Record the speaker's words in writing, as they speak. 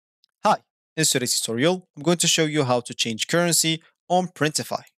In today's tutorial, I'm going to show you how to change currency on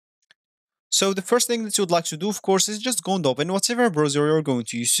Printify. So the first thing that you would like to do, of course, is just go and open whatever browser you're going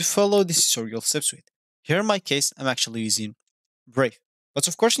to use to follow this tutorial steps with. Here in my case, I'm actually using Brave. But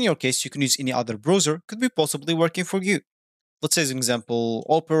of course, in your case, you can use any other browser, could be possibly working for you. Let's say, as an example,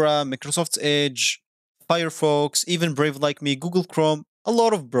 Opera, Microsoft Edge, Firefox, even Brave like me, Google Chrome, a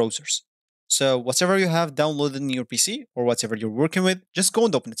lot of browsers. So whatever you have downloaded in your PC or whatever you're working with, just go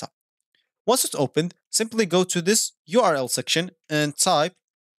and open it up. Once it's opened, simply go to this URL section and type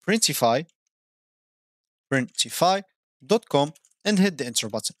Printify, printify.com and hit the enter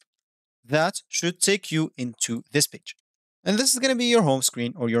button. That should take you into this page. And this is going to be your home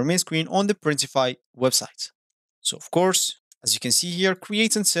screen or your main screen on the Printify website. So of course, as you can see here,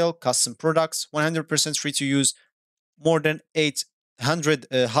 create and sell custom products, 100% free to use, more than 800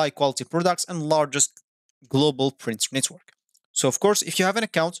 high quality products and largest global print network. So of course, if you have an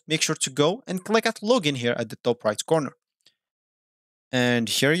account, make sure to go and click at login here at the top right corner. And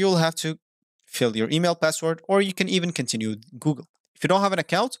here you'll have to fill your email password, or you can even continue with Google. If you don't have an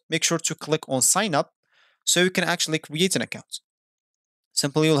account, make sure to click on sign up so you can actually create an account.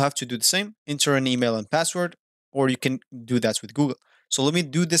 Simply you'll have to do the same, enter an email and password, or you can do that with Google. So let me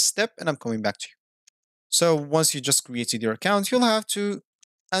do this step and I'm coming back to you. So once you just created your account, you'll have to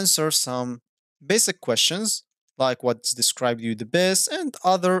answer some basic questions like what's described you the best and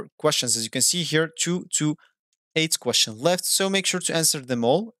other questions. As you can see here, 2 to 8 questions left. So make sure to answer them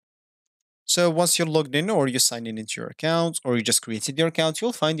all. So once you're logged in or you sign in into your account or you just created your account,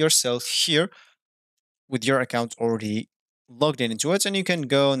 you'll find yourself here with your account already logged in into it, and you can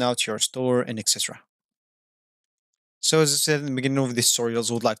go now to your store and etc. So as I said in the beginning of this tutorial,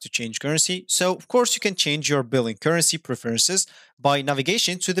 I would like to change currency. So of course you can change your billing currency preferences by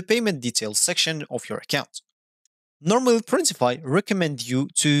navigation to the payment details section of your account. Normally Printify recommend you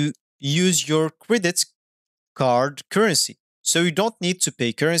to use your credit card currency. So you don't need to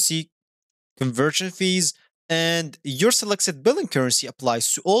pay currency conversion fees, and your selected billing currency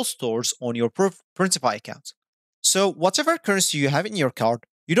applies to all stores on your Printify account. So whatever currency you have in your card,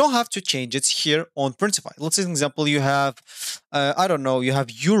 you don't have to change it here on Printify. Let's say, for example, you have, I don't know, you have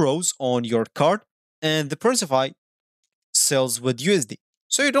euros on your card, and the Printify sells with USD.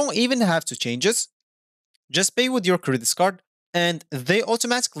 So you don't even have to change it. Just pay with your credit card, and they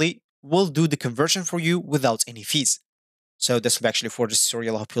automatically will do the conversion for you without any fees. So this will be actually for this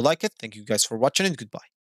tutorial. I hope you like it. Thank you guys for watching and goodbye.